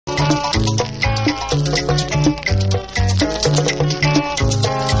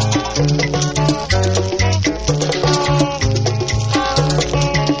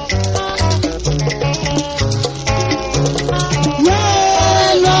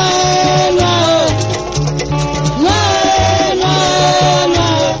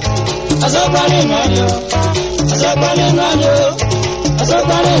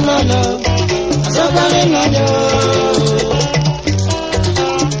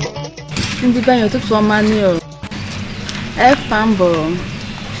Ndị banyo tutu ọmani o. Fambo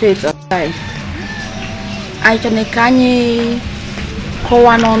Faith Ossai. Aichone kanyi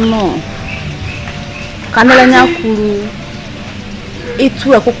kowa nono. Kanela nyakuru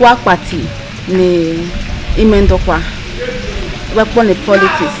itu ekoko akpati ni ime Ndokwa. Wepo ni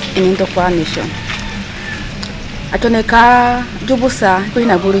politics in Ndokwa nation. Aichone ka jubusa kwa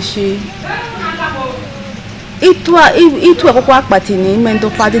ina burishi. Itu ekoko akpati ni ime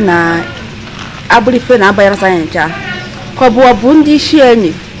Ndokwa di na aburife na abayara sayencha. Kobu abundi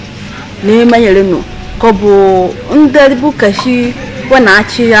shienyi ni mayelenu. Kobu ndedibu kashi wana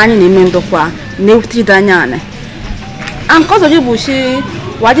achi anyi ni ime Ndokwa ne uti danyane. Ankozo jibushi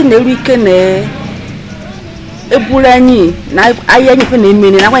wadi ne wike ne ebulanyi na ayenyi fe ne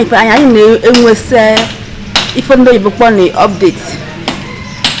meni na kwa ife anyi ne enwese ife ndo yibukpo ni update.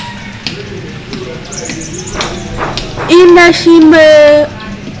 Ina shime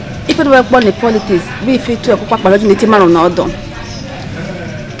ife ndo yibukpo ni politics bi ife tu ekukwa paloji ni timano na odon.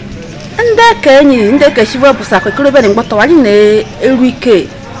 Ndeke shiwe busa kwa kirebe ni mboto wadi ne wike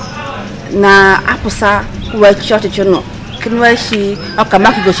na apusa we church no kinwe shi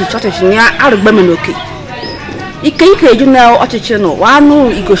akamaki go shi church ni arugbe menoke ike ejuna ochichi no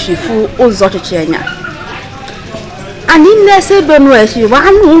wanu igoshi fu ozo ochichi enya ani nese benu eshi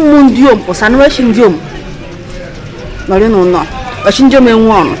wanu umu ndiom pusa no eshi ndiom no le no eshi ndiom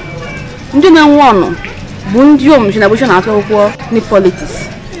enwonu bu ndiom shi na busho na atokwo ni politics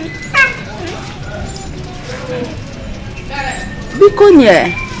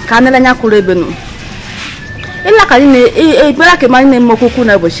bikonye kanela nyakuru ebenu ila kali ne bela ke mani ne mokuku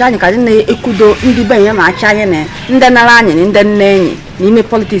na boshani kali ne ekudo ndi benye na acha anye ne nde nara anye ne nde nnenyi ni ime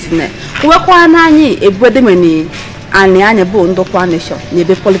politics ne kuwe kwa na anyi ebuede meni anye bo Ndokwa nation ni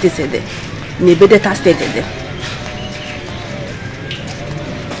ebe politics ede ni ebe data state ede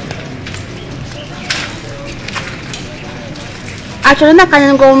achore na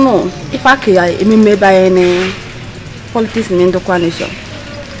kanye ngo no ifa ke ya emime baye ne politics ni Ndokwa nation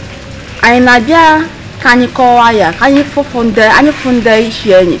aina bia kanyi kowa ya kanyi funde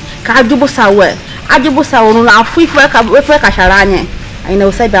ishienyi ka ajubusa wonu na afu ife ka sharanye aina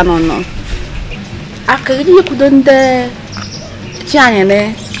Ossai bia no akiri yekudo nde chi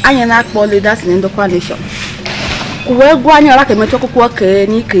anye na akpo leaders ni Ndokwa nation kuwe gwa anya ra ke mecho kokwo ke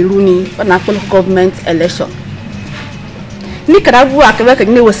ni kiruni na akpo government election ni karabu akebe ke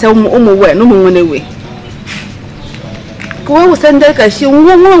ni wose umu we no mu nwenewe kuwe usende ka shi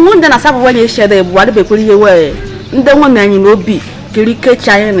nde na sabu wanye shede bwale bekweli yewe nde nwa nanyi nobi kirike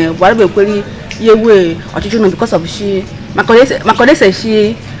chaye ne bwale bekweli yewe ochichu no because of shi makolese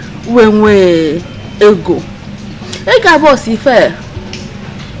shi wenwe ego ega boss ife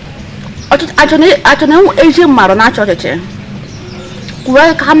achone eje maro na chocheche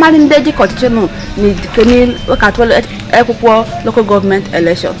kuwe ka mali ndeji kochichu no ni keni wakatwele ekukwo local government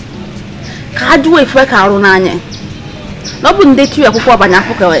election ka duwe ife ka aru na anye nobu nde tu ekukwo banya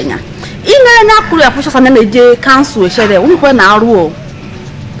afuka wenya ina na akuru afusha sana neje council shede unkwe na aru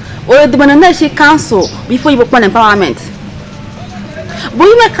o edimana na shi council before you pon empowerment bo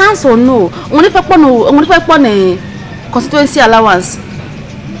ime council no only fe pon constituency allowance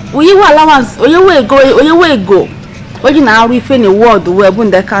oyewe allowance oyewe ego oji na aru ife ni ward we bu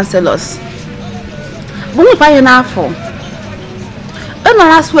nde councillors bo mi pa na afọ eno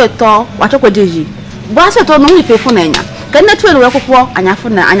last we to wachokwejeji bo ase to no mi fe fun enya kenne tu elu ekukwo anyafu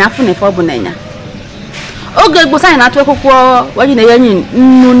ne fo bu nenya oge gbo sai na tu ekukwo waji na yanyi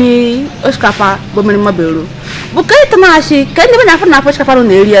nnu ni oskapa bo meri maberu bu kai tana shi kenne be nyafu na fo oskapa no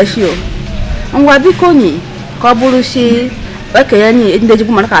na eri ashi o ngwa biko ni ko buru shi eke yanyi ndeji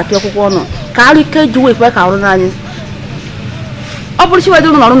bu maka tu ekukwo no ka ari ke juwe fe ka ru na anyi oburu shi we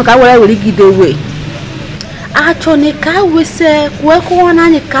du no ru ka were gidewe achone ka wese kweko na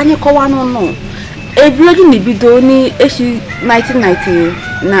anyi ka anyi ko wa no ebiloju ni bido ni eshi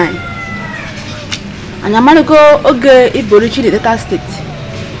 1999 anya marigo oge iborichi the data state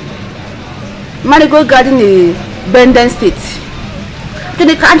marigo garden ni Benden state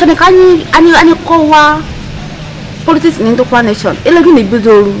tene ka ani kowa politics ni Ndokwa nation eloju ni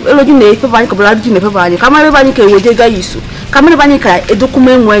bido eloju ni ife bani ko balaji ni ife bani kamare bani ke woje ga yisu kamare bani ka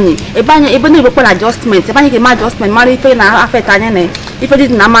edokume nwenyi ebanye ebe ni bokwa adjustment ebanye ke ma adjustment mari ife na affect anya ne ife di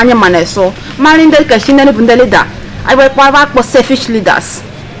na manye maneso mari nde ka shi ne bu nde leader ai ba kpo selfish leaders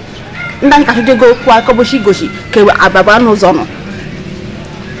ndani ka tuje go kwa ko boshi goshi ke ababa no zono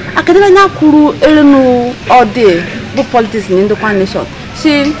akadela nya kuru elenu ode bu politics ni Ndokwa nation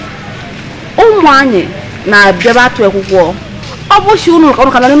si umwanye na biaba tu ekukwo oboshi unu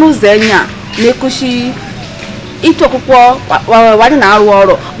ka no zenya na ekushi itu akwụkwọ wadị na-arụ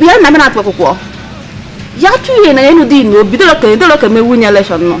ọrụ bụ ya na-eme na-atụ akwụkwọ ya tụ ihe na enu dị n'obi dolo ka eme winnie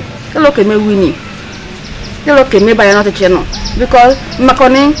election nọ dolo ka eme winnie dolo ka eme banye n'ọchịchị nọ because maka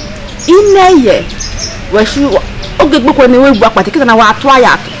na ime ihe weshi oge gbekwa na ewe gbu akpati kịta na wa atụ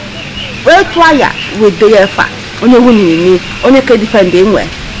ya atụ wee tụọ ya wee de ya efa onye winnie ni onye ka defend enwe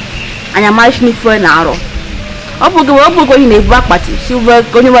anya mara shi n'ife na-arụ ọ bụ onye na-ebu akpati si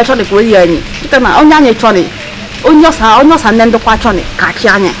onye wee chọrọ ka oyi anyị kịta na onye anyị chọrọ onye ọsa ndị ndokwa chọrọ ka chi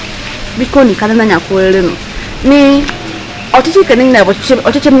anya biko ni kana nya kwere no ni ọchịchị kenin na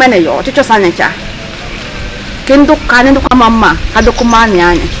ọchịchị mmene yo ọchịchị sanyacha kendo kana ndokwa mama ka dokuma ni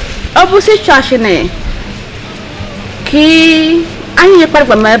anya ọ bụ si chashi ne ki anyị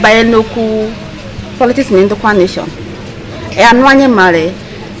ekparịkwa ma banye n'okwu politics na ndokwa nation anụ anyị mare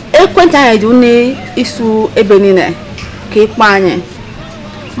ekwentị anyị dị n'isu ebe niile ka ịkpa anyị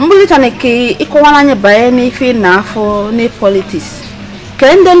mbụlịcha na ka ịkọwara anyị banye n'ife na afọ na politics ka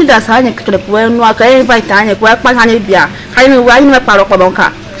ndị leaders anyị kere kwuo nụ ka anyị invite anyị kwuo akpa anyị bịa ka anyị mekpara ọkpọrọ nka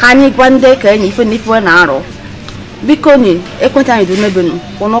ka anyị gwa ndị ka anyị ife na-arụ biko ni ekwentị anyị dị n'ebenu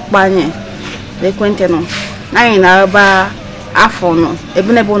ụnọkpa anyị na ekwentị nụ na anyị na-aba afọ nụ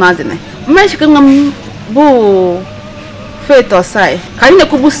ebe n'ebe ụnọ adịna mmechike nwa m bụ Faith Ossai ka anyị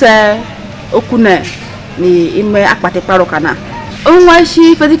na-ekwubuse okwu na n'ime akpati kparụ kana nwa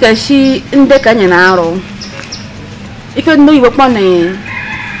isi ife dịka isi ndị ka anyị na-arụ ife ndị oyibo kpọ na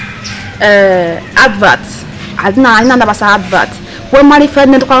advert anyị na-anabasa advert wee mara ife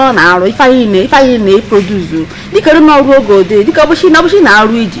ndị ndokwa na-arụ ife anyị na-eproduce dịka rụ n'ọrụ oge ode dịka ọbụchi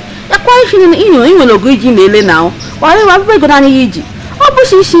na-arụ iji ya kwa isi inwere ogo iji na-ele na ọbụbụ ego anyị iji ọ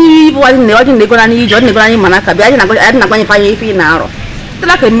bụchi isi ibu ọdị na ego anyị iji ọdị na ego anyị mana aka bịa anyị na-agbanye ife anyị ife ị na-arụ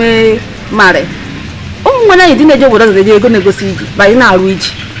dịla ka eme marị ụmụ nwere anyị dị na-eje obodo ọzọ eje ego na-egosi iji ba anyị na-arụ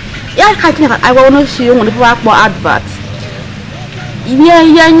iji ya ka anyị agwa n'osi nwere ife akpọ advert ihe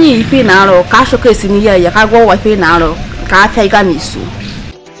anyị ife na-arụ ka showcase n'ihe ya ka gwa ụwa ife na-arụ ka afịa ịga n'isu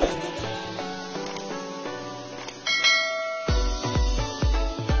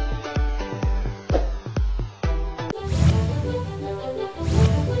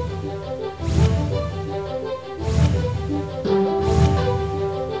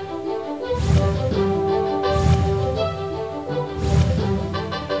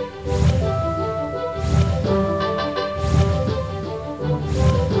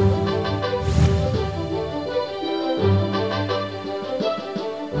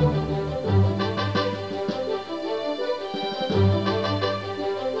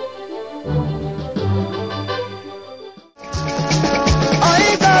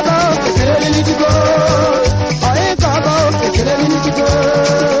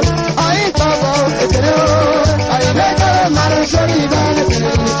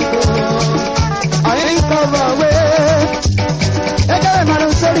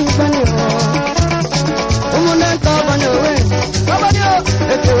I ain't